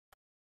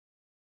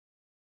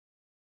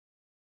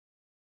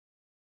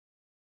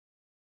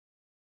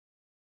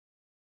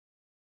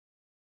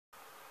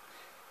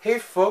Hey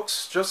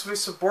folks, Joseph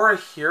Sobora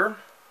here.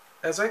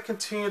 As I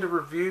continue to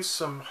review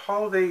some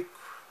holiday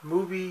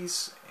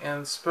movies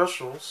and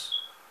specials,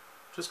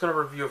 just going to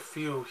review a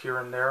few here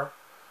and there,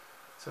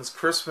 since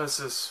Christmas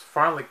is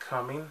finally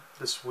coming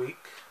this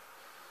week.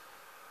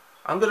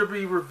 I'm going to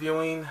be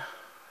reviewing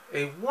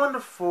a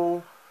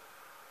wonderful,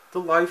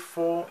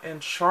 delightful, and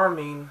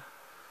charming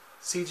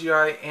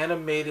CGI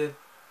animated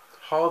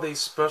holiday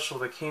special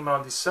that came out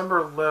on December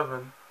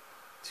 11,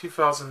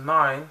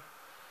 2009.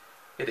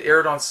 It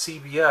aired on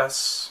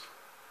CBS.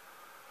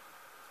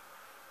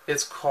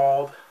 It's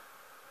called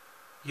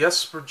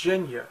Yes,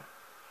 Virginia,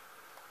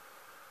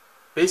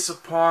 based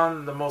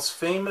upon the most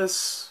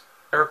famous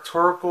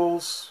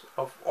editorials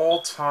of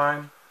all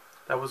time.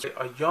 That was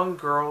a young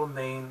girl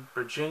named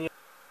Virginia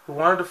who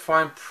wanted to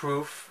find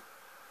proof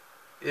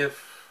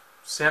if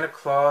Santa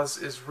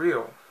Claus is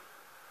real.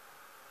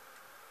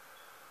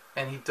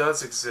 And he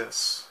does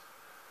exist.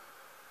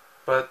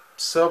 But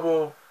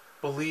several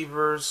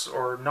believers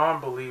or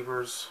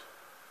non-believers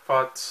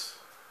thought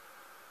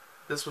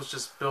this was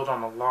just built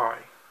on a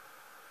lie.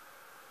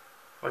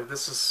 Like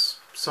this is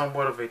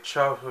somewhat of a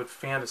childhood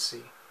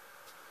fantasy.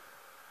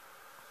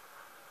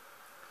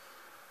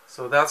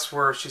 So that's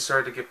where she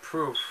started to get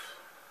proof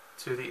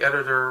to the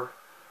editor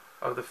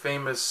of the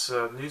famous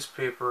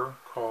newspaper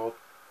called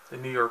the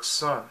New York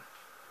Sun.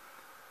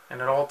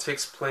 And it all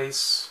takes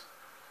place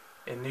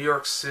in New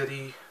York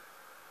City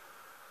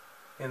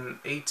in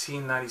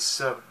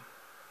 1897.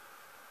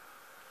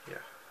 Yeah.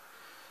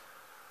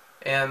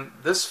 And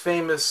this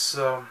famous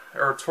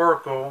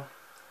editorial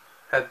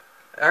had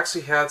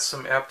actually had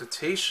some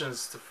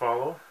adaptations to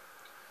follow.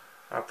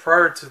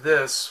 Prior to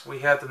this, we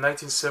had the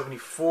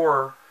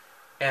 1974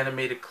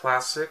 animated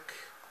classic,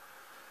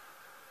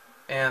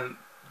 and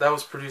that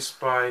was produced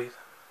by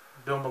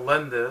Bill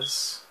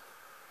Melendez.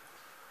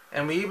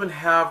 And we even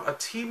have a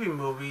TV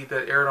movie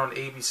that aired on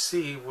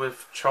ABC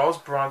with Charles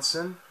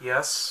Bronson,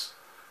 yes,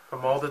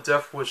 from all the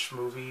Death Wish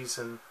movies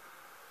and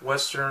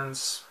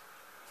westerns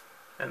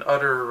and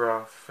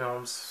other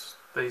films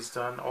that he's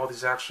done, all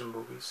these action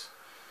movies.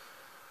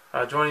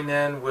 Joining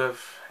in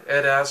with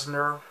Ed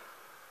Asner,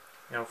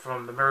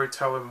 from the Mary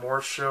Tyler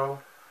Moore Show,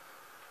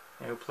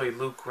 who played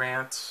Luke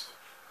Grant,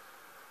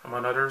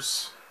 among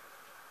others.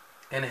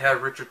 And it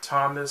had Richard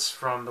Thomas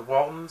from the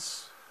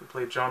Waltons, who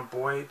played John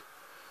Boyd.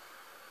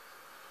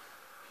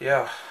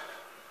 Yeah.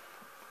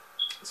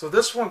 So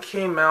this one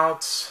came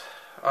out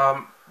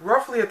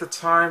roughly at the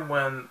time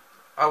when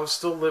I was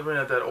still living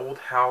at that old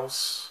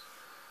house.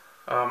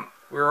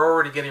 We were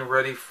already getting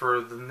ready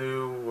for the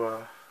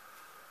new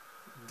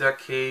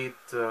decade,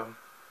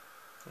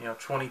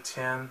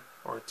 2010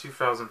 or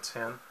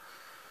 2010.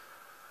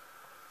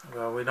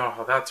 Well, we know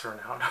how that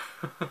turned out.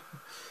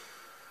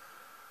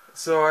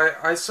 So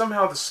I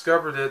somehow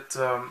discovered it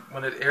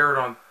when it aired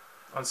on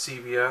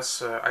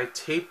CBS. I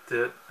taped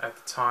it at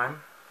the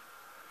time.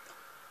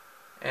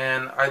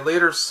 And I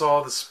later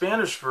saw the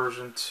Spanish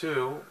version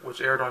too, which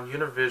aired on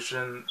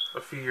Univision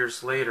a few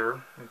years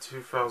later in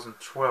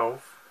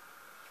 2012.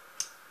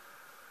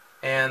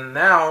 And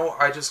now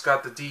I just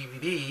got the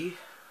DVD.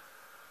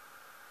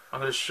 I'm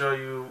going to show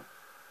you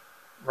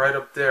right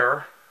up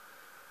there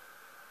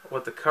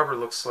what the cover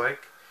looks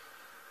like.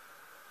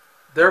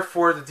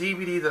 Therefore, the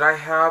DVD that I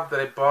have that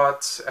I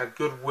bought at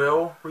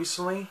Goodwill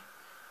recently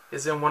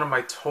is in one of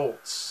my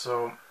totes.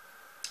 So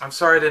I'm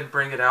sorry I didn't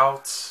bring it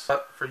out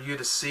for you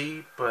to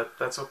see, but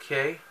that's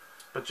okay.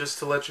 But just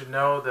to let you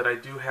know that I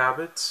do have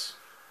it.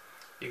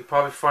 You can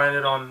probably find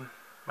it on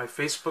my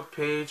Facebook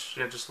page.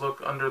 Just look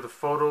under the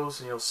photos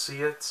and you'll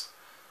see it,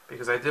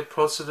 because I did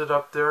post it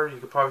up there. You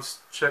could probably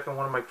check on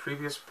one of my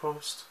previous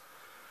posts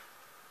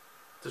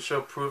to show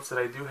proof that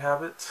I do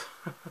have it.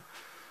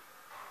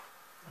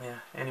 Yeah,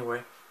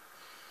 anyway.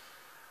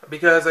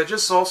 Because I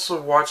just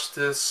also watched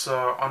this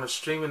on a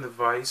streaming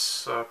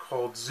device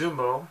called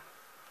Zumo.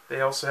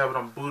 They also have it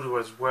on Vudu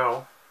as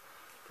well,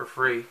 for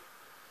free.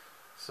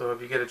 So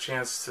if you get a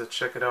chance to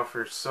check it out for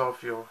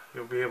yourself, you'll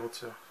be able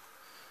to.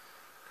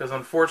 Because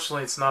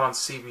unfortunately, it's not on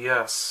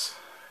CBS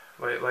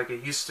like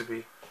it used to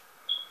be.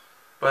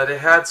 But it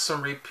had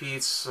some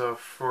repeats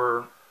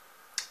for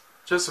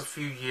just a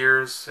few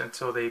years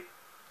until they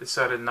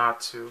decided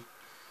not to.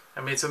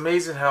 I mean, it's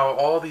amazing how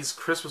all these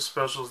Christmas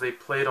specials they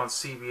played on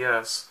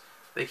CBS,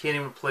 they can't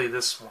even play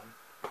this one.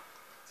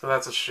 So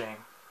that's a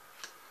shame.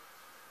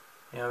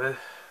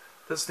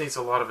 This needs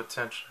a lot of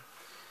attention.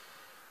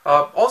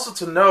 Also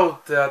to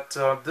note that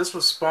this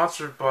was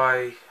sponsored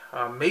by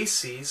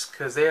Macy's,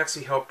 because they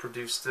actually helped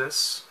produce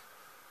this.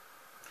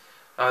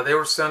 They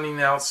were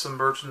sending out some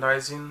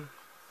merchandising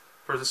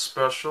for the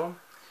special.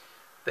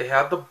 They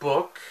had the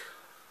book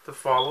to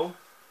follow.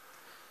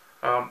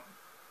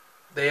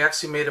 They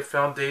actually made a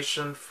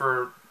foundation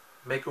for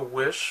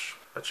Make-A-Wish,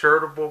 a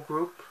charitable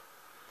group.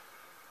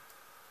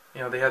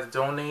 They had to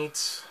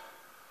donate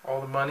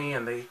all the money,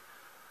 and they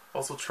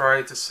also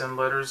tried to send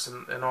letters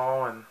and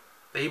all, and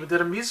they even did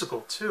a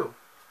musical too.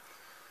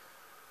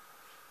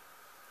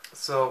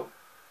 So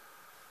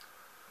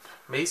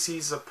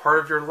Macy's a part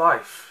of your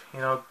life.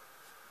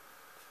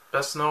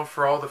 best known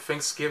for all the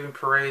Thanksgiving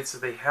parades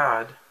that they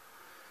had.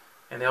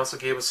 And they also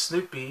gave us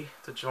Snoopy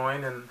to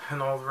join, and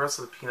all the rest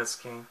of the Peanuts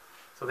gang.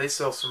 So they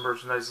sell some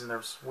merchandise in there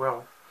as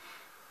well.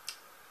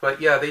 But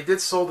yeah, they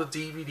did sell the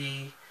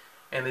DVD,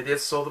 and they did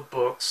sell the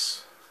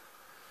books.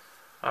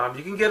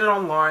 You can get it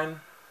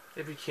online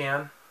if you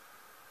can.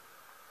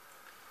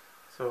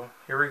 So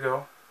here we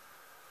go.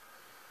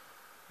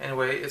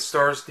 Anyway, it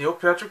stars Neil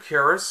Patrick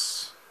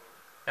Harris.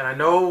 And I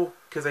know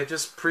because I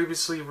just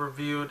previously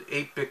reviewed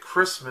 8-Bit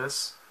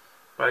Christmas,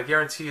 but I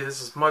guarantee you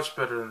this is much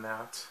better than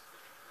that.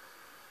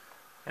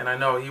 And I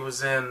know he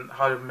was in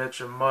How to Met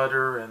Your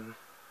Mother and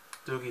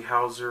Doogie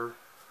Howser,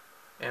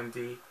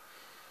 MD.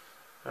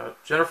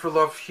 Jennifer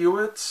Love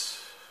Hewitt,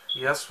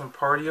 yes, from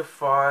Party of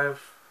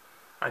Five.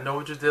 I Know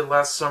What You Did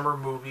Last Summer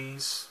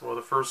movies, well,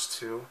 the first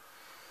two.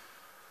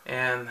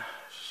 And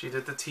she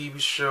did the TV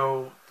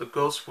show The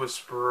Ghost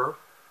Whisperer,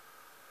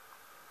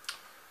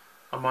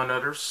 among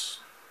others.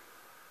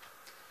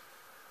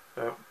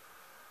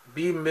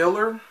 B.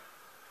 Miller,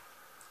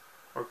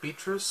 or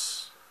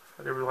Beatrice,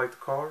 whatever you like to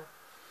call her.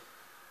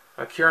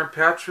 Kieran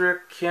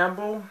Patrick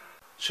Campbell,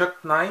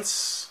 Chuck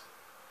Nice,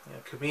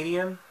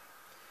 comedian,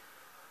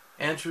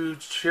 Andrew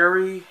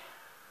Cherry,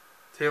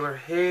 Taylor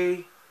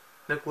Hay,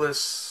 Nicholas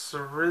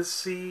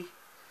Sireci,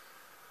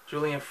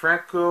 Julian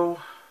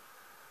Franco,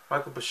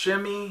 Michael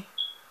Buscemi,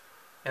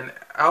 and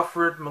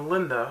Alfred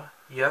Molina,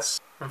 yes,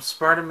 from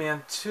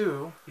Spider-Man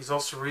 2. He's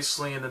also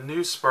recently in the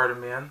new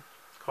Spider-Man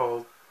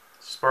called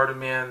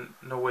Spider-Man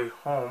No Way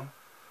Home.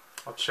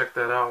 I'll check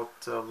that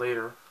out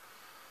later.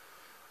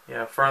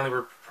 Yeah, finally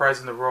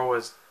reprising the role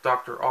as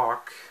Dr.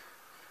 Ock.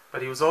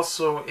 But he was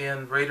also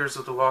in Raiders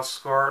of the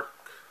Lost Ark,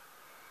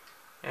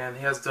 and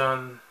he has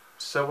done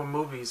several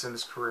movies in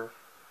his career.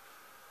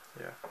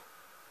 Yeah,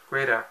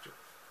 great actor.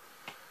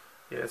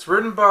 Yeah, it's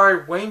written by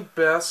Wayne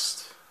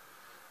Best,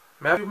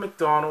 Matthew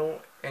MacDonald,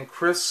 and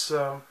Chris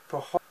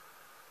Plehal,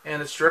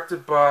 and it's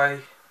directed by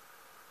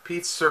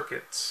Pete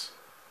Circuitt.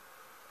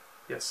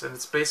 Yes, and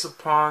it's based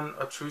upon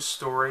a true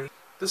story.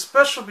 The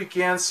special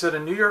began set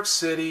in New York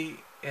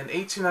City in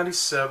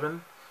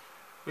 1897.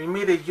 We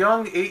meet a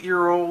young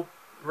 8-year-old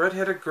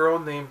red-headed girl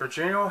named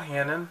Virginia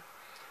O'Hannon,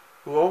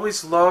 who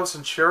always loves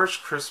and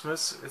cherishes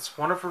Christmas. It's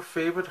one of her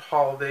favorite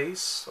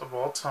holidays of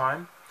all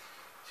time.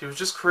 She was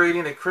just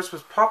creating a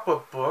Christmas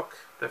pop-up book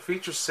that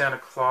features Santa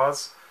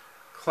Claus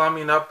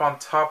climbing up on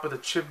top of the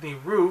chimney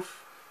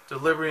roof,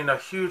 delivering a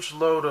huge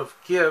load of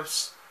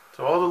gifts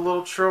to all the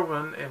little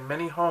children in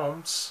many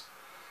homes,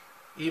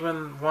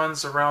 even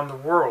ones around the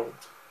world.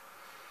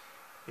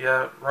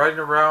 Yeah, riding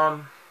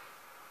around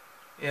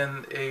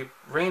in a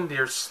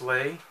reindeer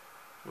sleigh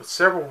with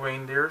several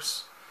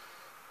reindeers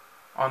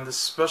on this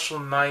special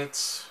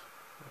night,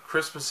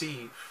 Christmas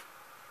Eve.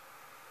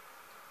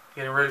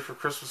 Getting ready for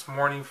Christmas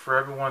morning for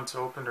everyone to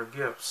open their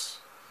gifts.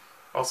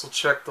 Also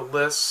check the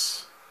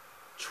lists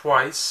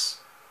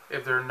twice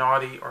if they're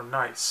naughty or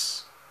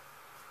nice.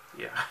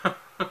 Yeah,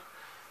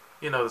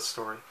 you know the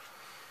story.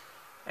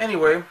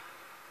 Anyway,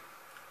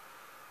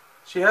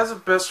 she has a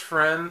best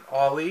friend,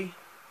 Ollie,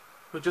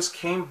 who just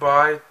came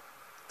by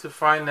to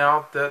find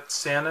out that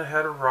Santa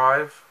had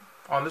arrived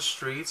on the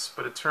streets,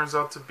 but it turns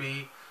out to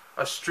be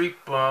a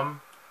street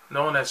bum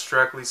known as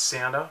Straggly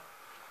Santa.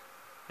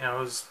 You know,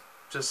 who's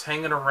just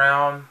hanging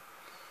around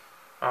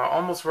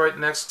almost right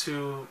next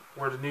to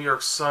where the New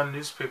York Sun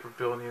newspaper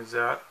building is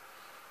at.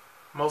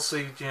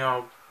 Mostly, you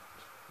know,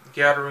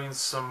 gathering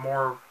some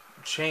more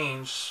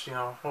change, you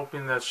know,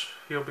 hoping that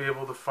he'll be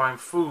able to find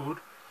food.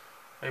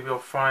 Maybe he'll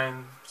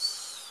find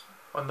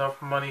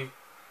enough money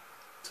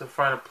to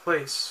find a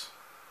place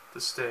to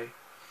stay.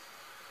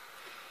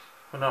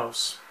 Who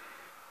knows?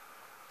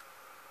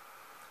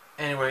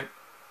 Anyway,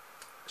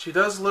 she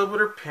does live with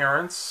her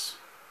parents.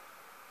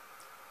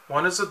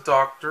 One is a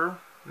doctor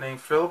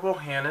named Philip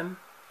O'Hannon,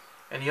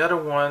 and the other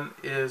one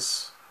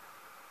is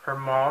her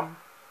mom,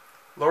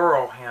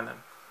 Laura O'Hannon.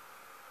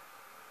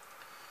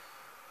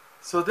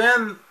 So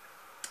then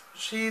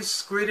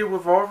she's greeted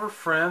with all of her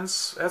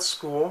friends at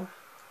school,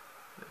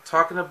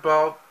 talking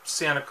about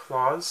Santa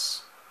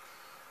Claus,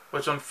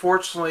 which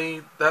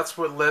unfortunately that's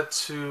what led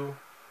to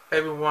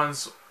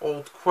everyone's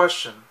old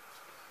question.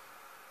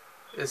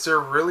 Is there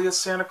really a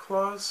Santa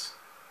Claus?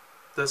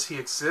 Does he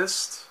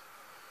exist?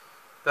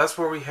 That's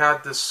where we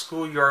had this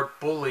schoolyard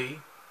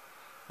bully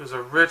who's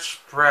a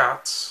rich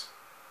brat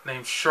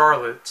named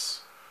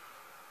Charlotte,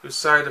 who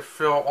decided to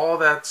fill all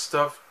that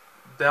stuff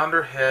down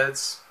their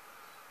heads,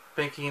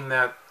 thinking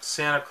that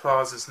Santa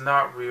Claus is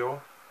not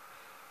real.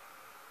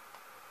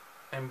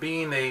 And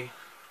being a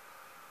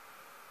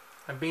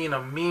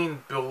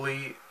mean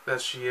bully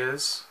that she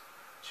is,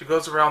 she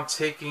goes around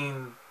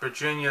taking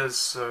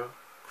Virginia's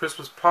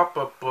Christmas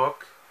pop-up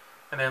book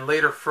and then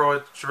later throw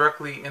it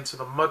directly into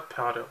the mud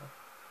puddle.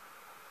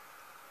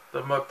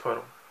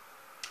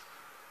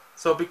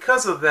 So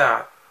because of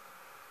that,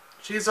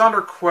 she's on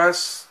her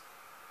quest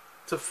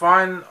to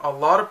find a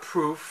lot of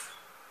proof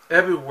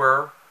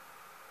everywhere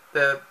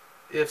that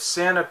if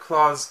Santa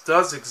Claus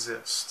does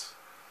exist.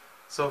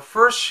 So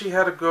first she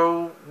had to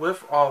go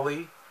with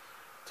Ollie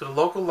to the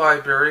local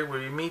library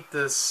where you meet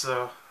this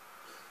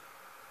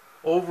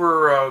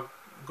over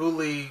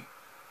godly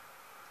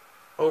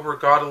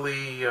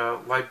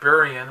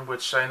librarian,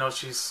 which I know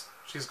she's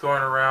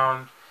going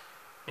around,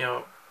 you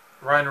know,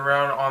 riding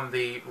around on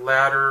the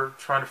ladder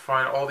trying to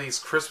find all these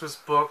Christmas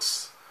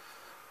books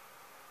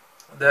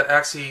that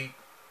actually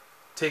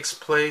takes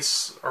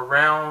place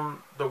around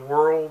the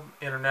world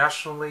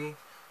internationally.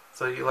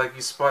 So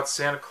you spot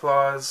Santa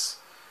Claus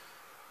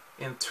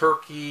in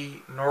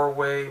Turkey,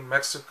 Norway,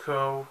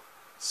 Mexico,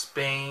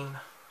 Spain,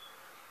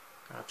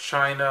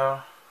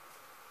 China,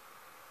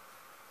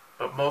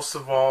 but most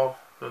of all,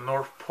 the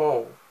North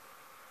Pole.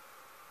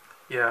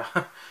 Yeah,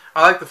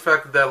 I like the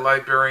fact that that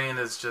librarian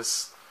is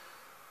just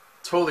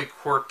totally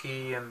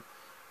quirky and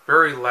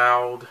very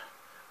loud,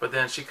 but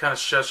then she kind of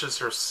shushes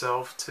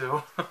herself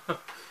too.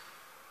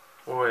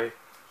 Boy,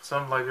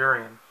 some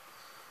librarian.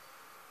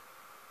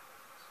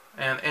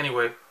 And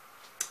anyway,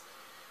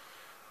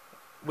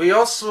 we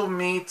also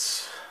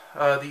meet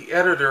the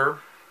editor,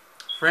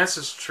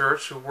 Francis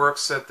Church, who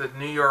works at the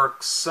New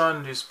York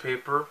Sun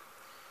newspaper,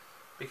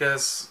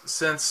 because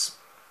since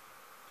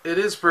it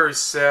is very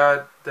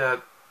sad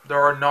that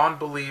there are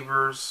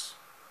non-believers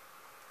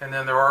and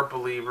then there are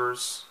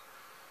believers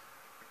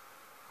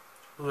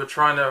who are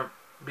trying to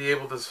be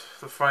able to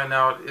find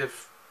out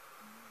if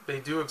they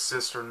do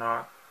exist or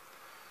not.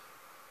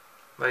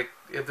 Like,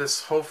 if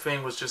this whole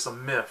thing was just a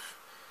myth.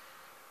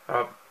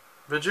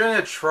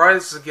 Virginia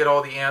tries to get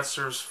all the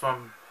answers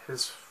from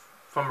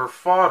her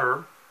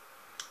father,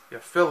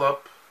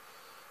 Philip,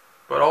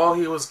 but all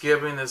he was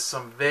giving is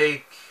some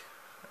vague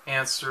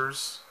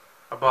answers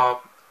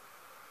about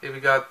if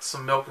he got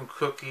some milk and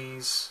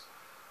cookies,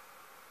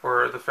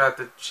 or the fact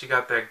that she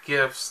got that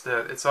gifts,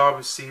 that it's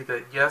obviously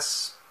that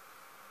yes,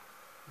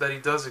 that he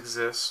does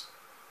exist,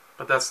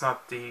 but that's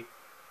not the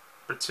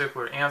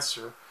particular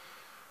answer.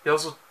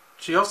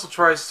 She also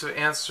tries to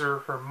answer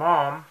her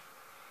mom,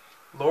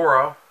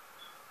 Laura,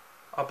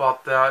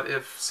 about that,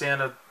 if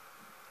Santa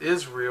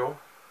is real,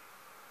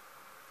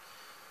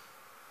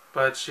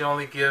 but she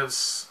only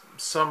gives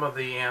some of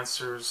the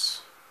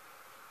answers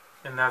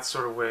in that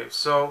sort of way.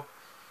 So,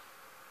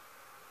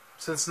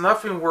 since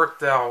nothing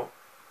worked out,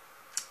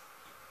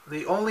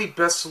 the only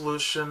best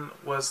solution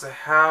was to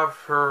have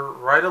her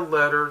write a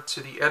letter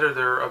to the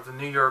editor of the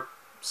New York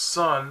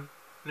Sun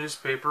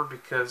newspaper,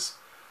 because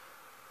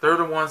they're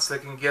the ones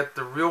that can get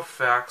the real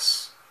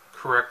facts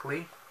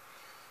correctly,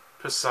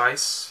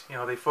 precise.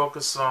 They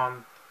focus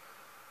on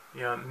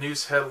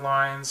news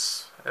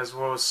headlines as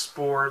well as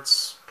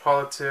sports,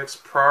 politics,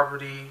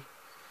 poverty,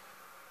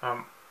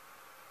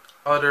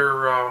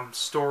 other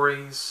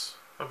stories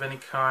of any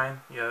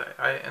kind.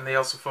 And they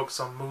also focus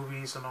on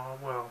movies and all.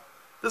 Well,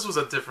 this was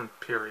a different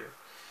period.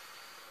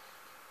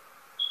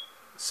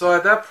 So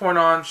at that point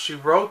on, she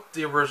wrote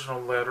the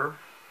original letter,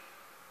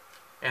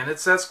 and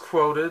it's as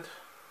quoted.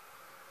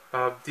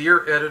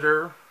 Dear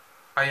editor,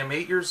 I am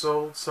 8 years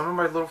old. Some of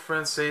my little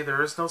friends say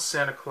there is no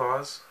Santa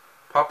Claus.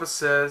 Papa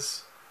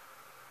says,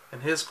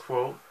 in his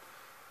quote,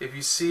 if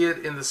you see it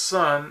in the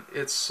sun,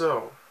 it's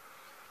so.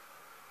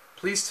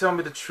 Please tell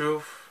me the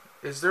truth.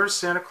 Is there a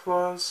Santa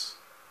Claus?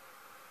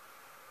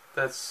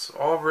 That's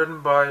all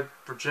written by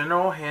Virginia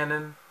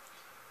O'Hannon,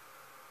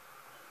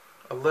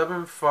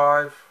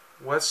 115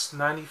 West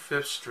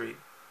 95th Street.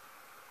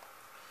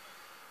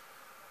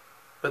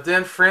 But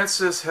then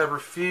Francis had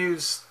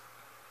refused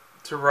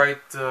to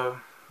write the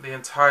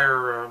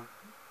entire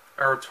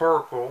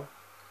oratorical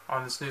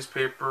on this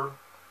newspaper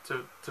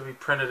to be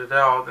printed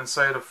out, and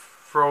decided to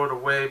throw it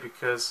away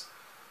because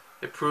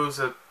it proves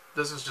that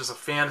this is just a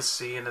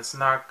fantasy and it's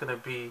not going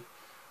to be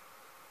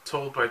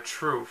told by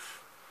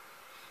truth.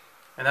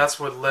 And that's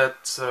what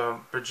left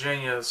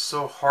Virginia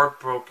so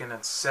heartbroken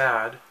and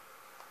sad,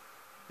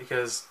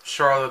 because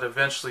Charlotte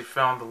eventually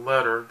found the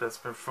letter that's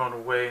been thrown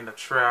away in the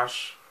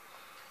trash.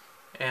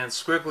 And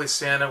Squiggly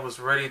Santa was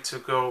ready to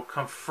go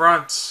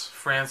confront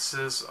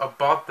Francis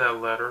about that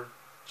letter,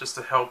 just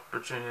to help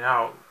Virginia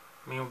out.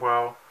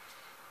 Meanwhile,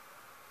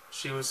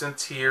 she was in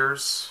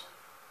tears,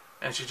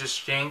 and she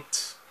just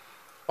yanked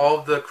all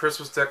of the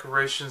Christmas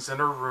decorations in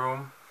her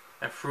room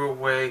and threw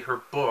away her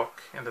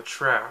book in the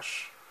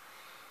trash.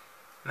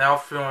 Now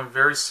feeling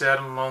very sad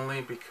and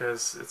lonely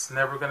because it's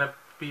never going to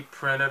be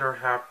printed or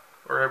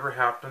ever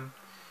happen.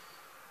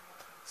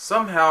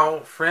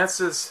 Somehow,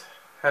 Francis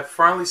had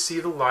finally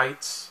seen the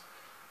lights,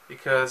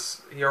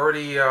 because he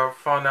already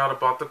found out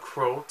about the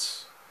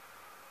quote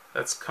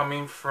that's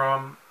coming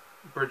from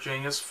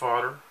Virginia's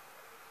father.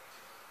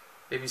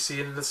 If you see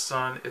it in the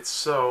sun, it's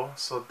so.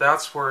 So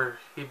that's where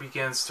he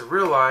begins to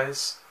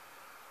realize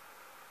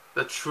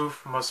the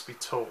truth must be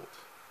told.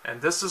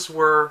 And this is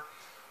where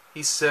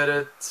he said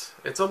it.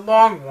 It's a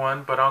long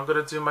one, but I'm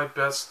going to do my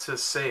best to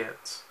say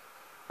it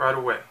right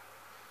away,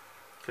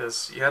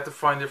 because you have to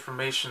find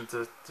information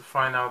to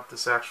find out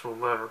this actual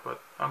letter, but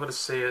I'm going to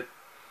say it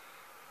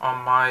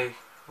on my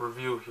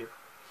review here.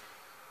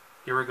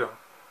 Here we go.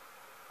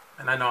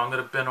 And I know I'm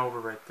going to bend over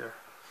right there.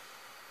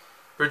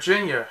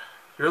 Virginia,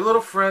 your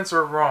little friends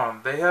are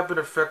wrong. They have been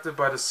affected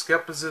by the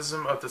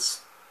skepticism of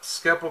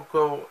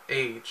skeptical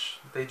age.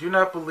 They do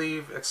not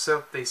believe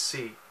except they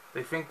see.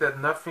 They think that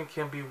nothing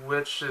can be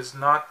which is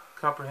not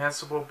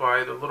comprehensible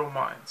by their little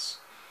minds.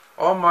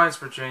 All minds,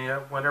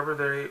 Virginia, whenever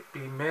they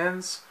be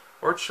men's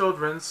or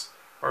children's,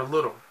 are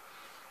little.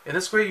 In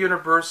this great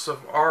universe of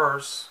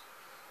ours,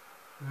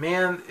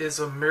 man is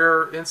a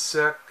mere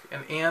insect,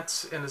 an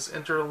ant in his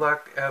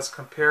intellect as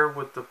compared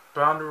with the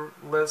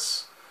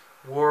boundless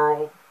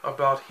world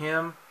about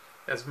him,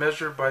 as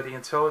measured by the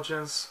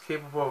intelligence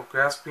capable of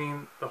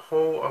grasping the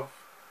whole of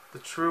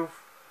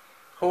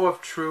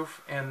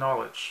truth and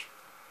knowledge.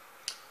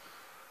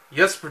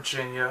 Yes,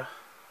 Virginia,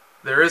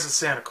 there is a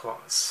Santa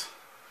Claus.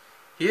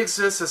 He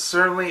exists as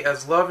certainly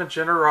as love and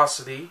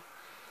generosity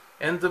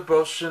and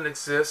devotion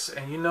exists,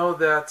 and you know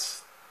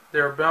that they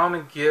are bound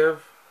to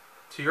give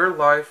to your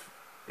life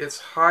its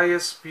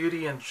highest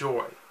beauty and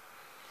joy.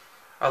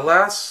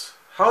 Alas,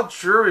 how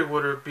dreary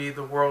would it be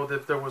the world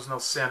if there was no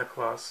Santa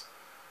Claus?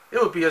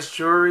 It would be as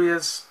dreary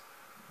as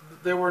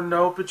there were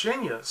no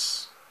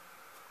Virginias.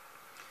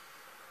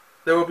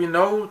 There would be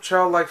no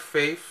childlike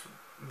faith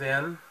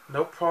then,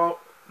 no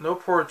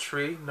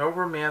poetry, no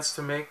romance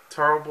to make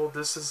tolerable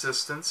this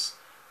existence.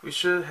 We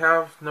should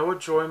have no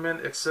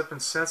enjoyment except in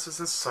senses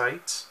and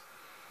sight.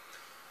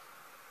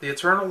 The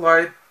eternal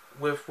light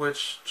with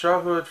which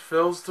childhood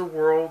fills the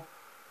world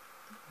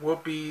will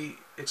be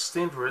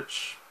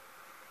extinguished.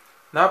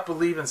 Not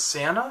believe in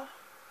Santa?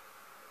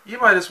 You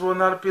might as well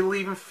not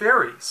believe in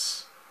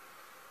fairies.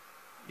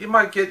 You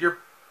might get your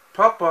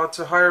papa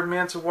to hire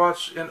men to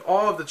watch in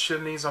all of the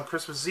chimneys on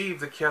Christmas Eve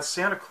to catch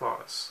Santa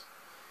Claus.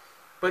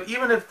 But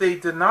even if they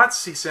did not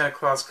see Santa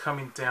Claus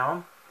coming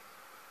down,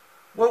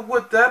 what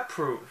would that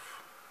prove?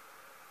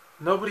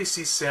 Nobody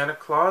sees Santa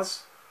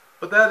Claus,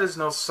 but that is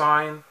no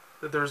sign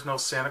that there is no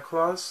Santa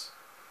Claus.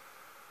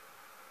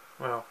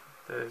 Well,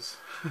 that is.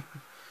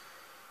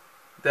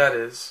 That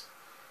is.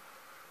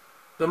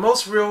 The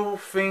most real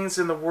things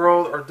in the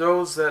world are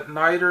those that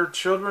neither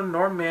children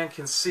nor man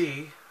can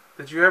see.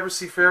 Did you ever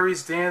see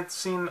fairies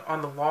dancing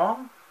on the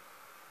lawn?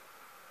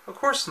 Of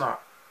course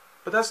not.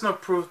 But that's no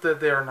proof that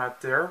they are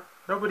not there.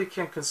 Nobody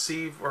can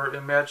conceive or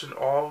imagine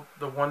all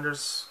the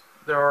wonders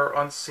there are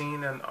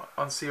unseen and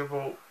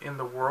unseeable in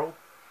the world.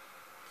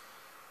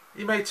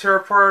 You may tear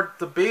apart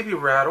the baby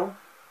rattle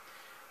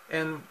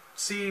and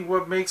see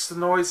what makes the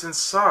noise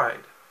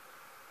inside.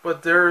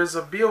 But there is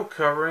a veil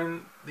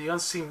covering the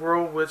unseen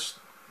world which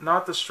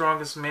not the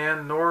strongest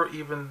man, nor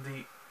even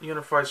the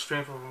unified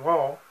strength of them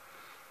all,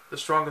 the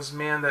strongest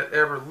man that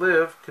ever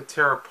lived, could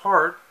tear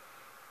apart.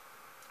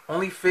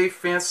 Only faith,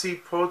 fancy,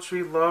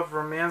 poetry, love,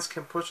 romance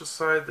can push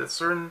aside the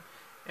certain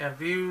and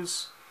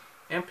views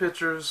and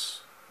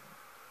pictures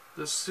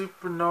the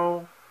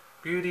supernal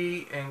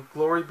beauty and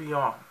glory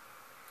beyond.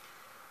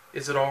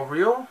 Is it all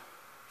real?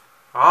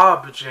 Ah,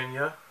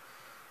 Virginia,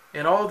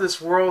 in all this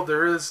world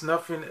there is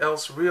nothing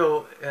else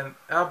real and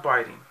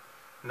abiding.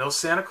 No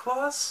Santa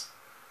Claus?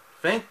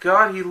 Thank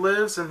God he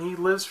lives, and he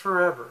lives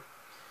forever.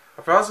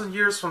 1,000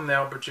 years from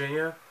now,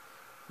 Virginia,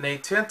 nay,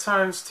 10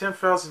 times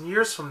 10,000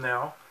 years from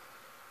now,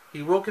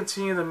 he will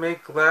continue to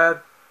make glad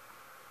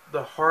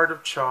the heart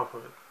of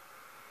childhood.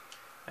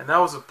 And that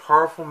was a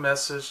powerful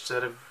message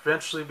that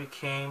eventually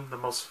became the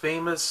most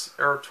famous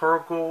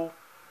oratorical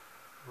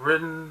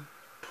written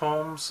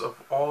poems of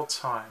all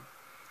time.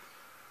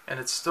 And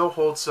it still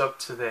holds up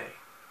today.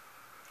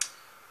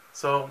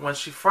 So when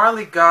she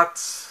finally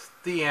got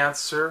the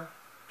answer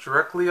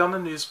directly on the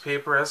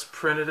newspaper as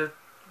printed it,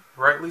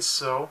 rightly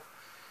so,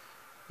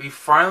 we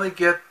finally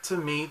get to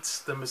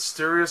meet the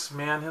mysterious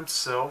man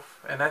himself,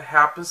 and that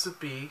happens to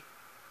be,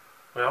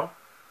 well,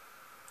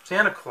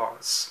 Santa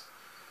Claus.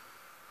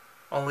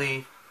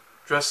 Only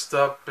dressed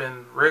up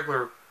in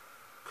regular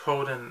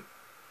coat and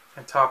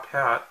top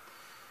hat.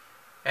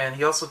 And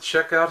he also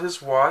checked out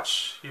his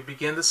watch. You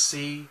begin to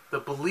see the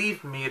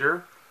belief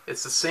meter.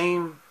 It's the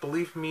same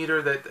belief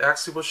meter that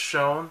actually was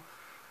shown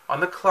on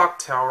the clock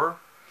tower,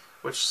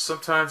 which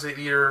sometimes they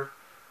either,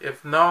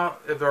 if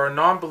there are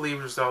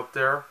non-believers out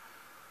there,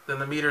 then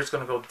the meter is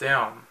going to go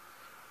down.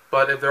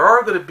 But if there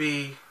are going to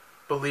be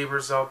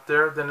believers out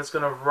there, then it's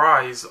going to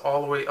rise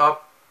all the way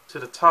up to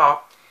the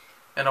top,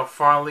 and it'll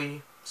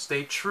finally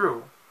stay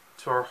true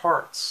to our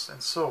hearts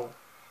and soul.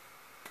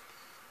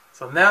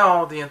 So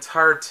now the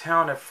entire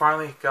town have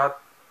finally got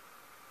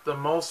the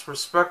most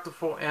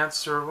respectful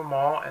answer of them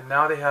all, and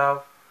now they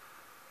have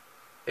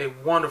a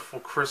wonderful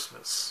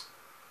Christmas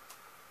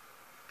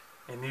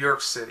in New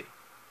York City.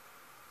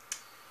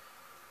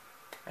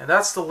 And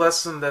that's the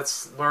lesson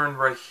that's learned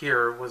right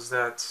here, was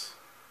that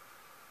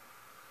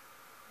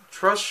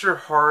trust your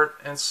heart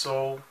and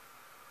soul.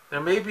 There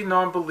may be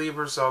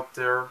non-believers out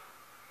there,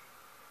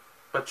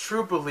 but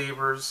true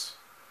believers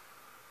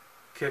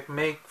can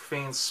make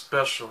things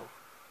special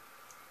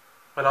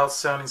without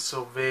sounding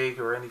so vague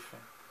or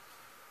anything.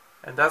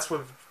 And that's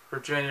what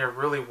Virginia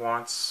really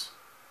wants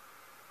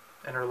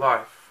in her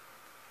life.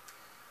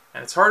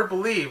 And it's hard to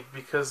believe,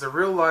 because the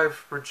real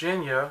life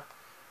Virginia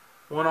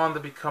went on to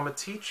become a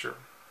teacher.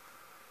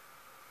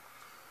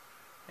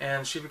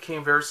 And she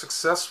became very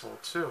successful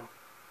too.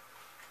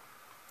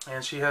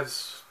 And she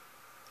has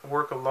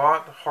worked a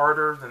lot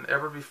harder than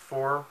ever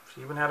before.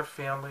 She even had a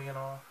family and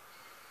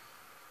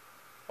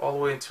all the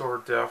way until her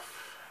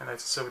death in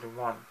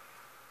 1971.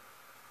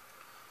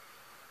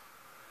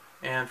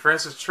 And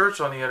Francis Church,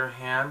 on the other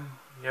hand,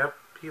 yep,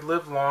 he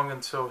lived long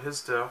until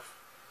his death,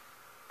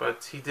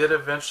 but he did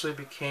eventually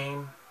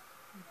become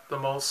the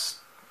most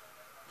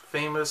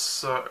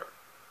famous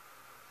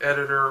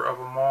editor of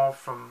them all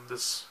from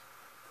this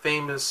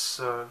famous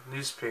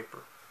newspaper,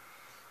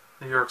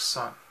 New York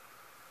Sun.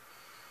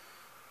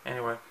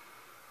 Anyway,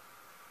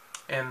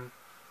 and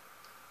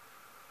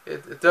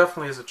it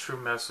definitely is a true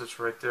message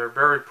right there.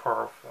 Very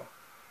powerful,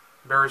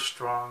 very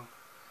strong,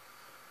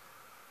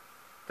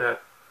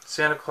 that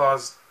Santa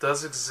Claus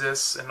does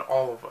exist in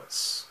all of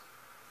us.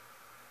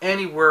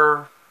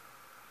 Anywhere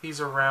he's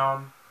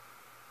around,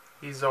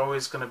 he's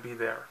always going to be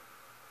there.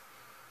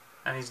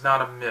 And he's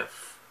not a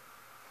myth.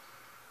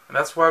 And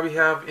that's why we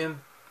have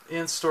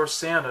in-store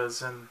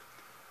Santas and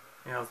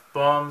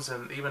bums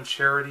and even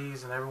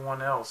charities and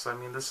everyone else. I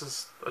mean, this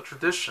is a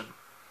tradition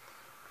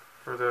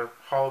for the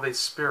holiday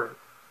spirit.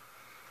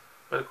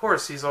 But of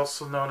course, he's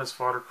also known as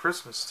Father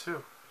Christmas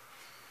too,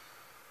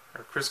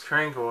 or Chris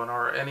Kringle,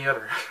 or any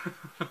other,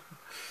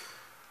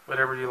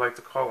 whatever you like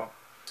to call him,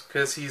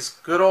 because he's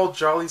good old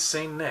jolly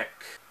Saint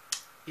Nick.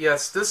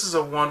 Yes, this is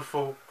a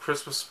wonderful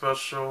Christmas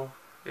special.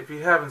 If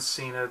you haven't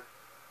seen it,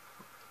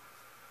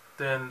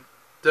 then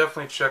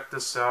definitely check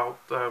this out.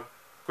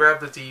 Grab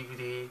the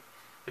DVD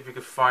if you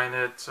can find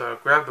it.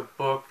 Grab the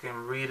book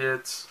and read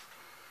it.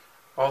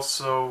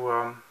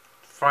 Also,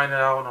 find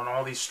out on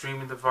all these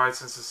streaming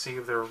devices to see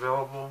if they're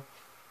available.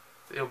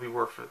 It'll be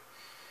worth it.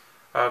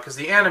 Because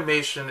the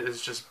animation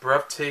is just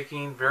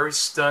breathtaking, very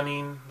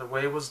stunning, the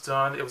way it was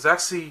done. It was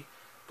actually,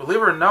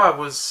 believe it or not,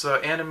 was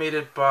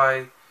animated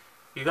by,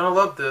 you're going to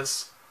love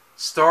this,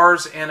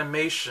 Stars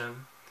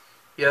Animation.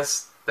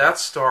 Yes,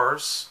 that's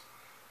Stars,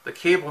 the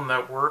cable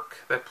network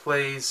that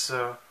plays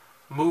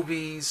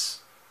movies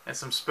and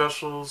some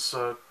specials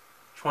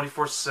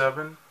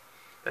 24/7,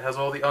 that has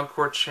all the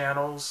Encore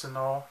channels and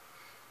all.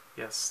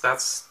 Yes,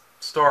 that's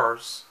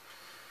Stars.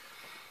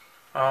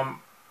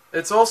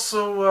 It's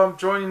also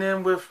joining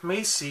in with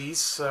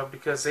Macy's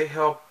because they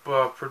helped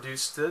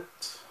produce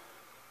it,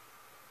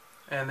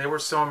 and they were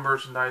selling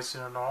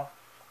merchandising and all.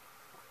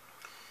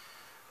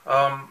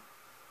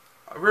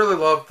 I really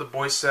loved the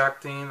voice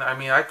acting. I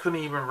mean, I couldn't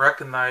even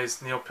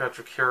recognize Neil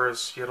Patrick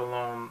Harris, yet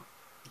alone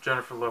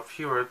Jennifer Love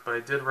Hewitt, but I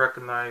did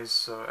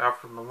recognize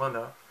Alfred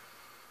Molina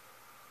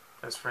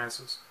as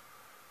Francis.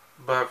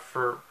 But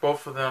for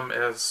both of them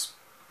as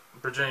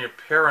Virginia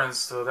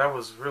parents, though, that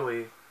was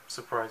really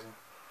surprising.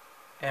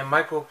 And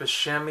Michael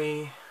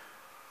Buscemi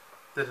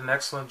did an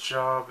excellent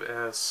job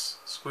as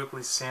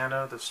Squiggly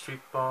Santa, the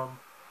street bum.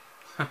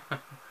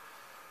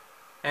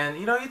 And,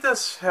 he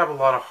does have a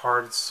lot of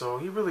heart, so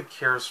he really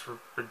cares for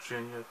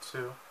Virginia,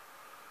 too.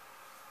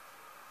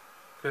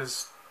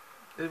 Because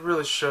it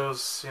really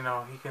shows,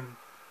 he can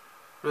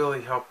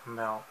really help him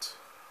out.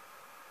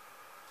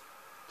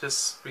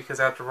 Just because,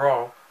 after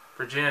all,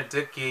 Virginia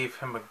did give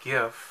him a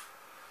gift,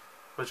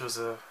 which was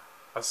a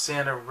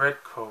Santa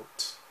red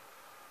coat.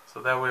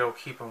 So that way it'll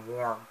keep him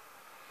warm.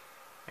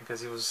 Because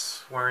he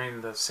was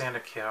wearing the Santa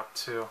cap,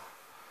 too.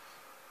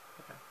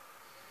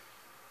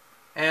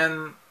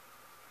 And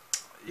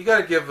you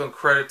got to give them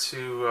credit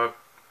to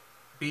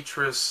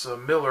Beatrice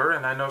Miller,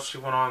 and I know she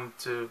went on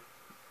to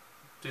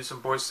do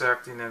some voice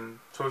acting in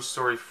Toy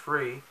Story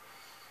 3.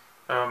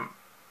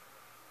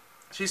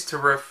 She's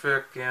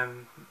terrific,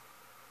 and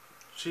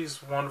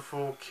she's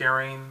wonderful,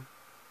 caring.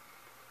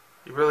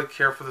 You really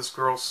care for this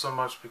girl so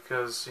much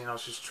because,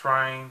 she's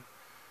trying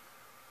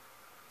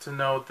to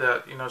know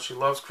that, she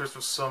loves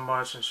Christmas so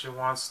much, and she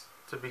wants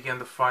to begin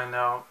to find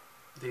out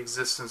the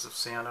existence of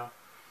Santa,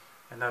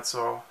 and that's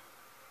all.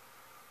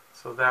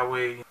 So that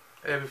way,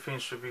 everything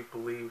should be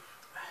believed.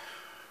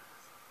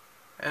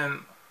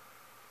 And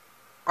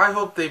I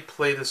hope they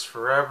play this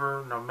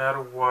forever, no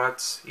matter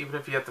what, even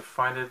if you have to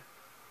find it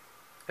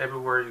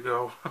everywhere you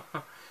go.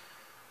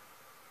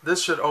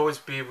 This should always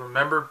be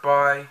remembered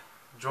by,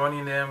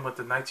 joining in with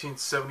the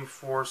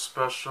 1974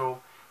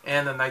 special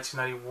and the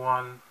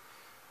 1991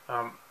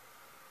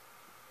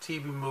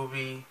 TV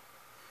movie,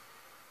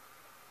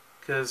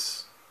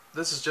 because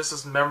this is just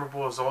as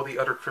memorable as all the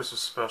other Christmas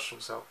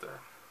specials out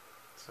there.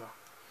 So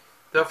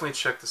definitely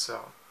check this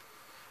out.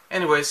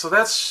 Anyway, so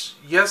that's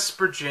Yes,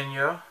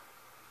 Virginia.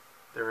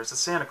 There is a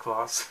Santa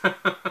Claus.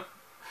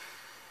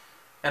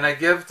 And I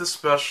give the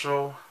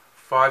special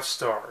 5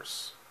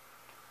 stars.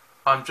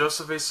 I'm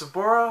Joseph A.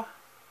 Sobora,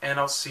 and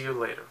I'll see you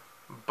later.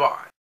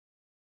 Bye.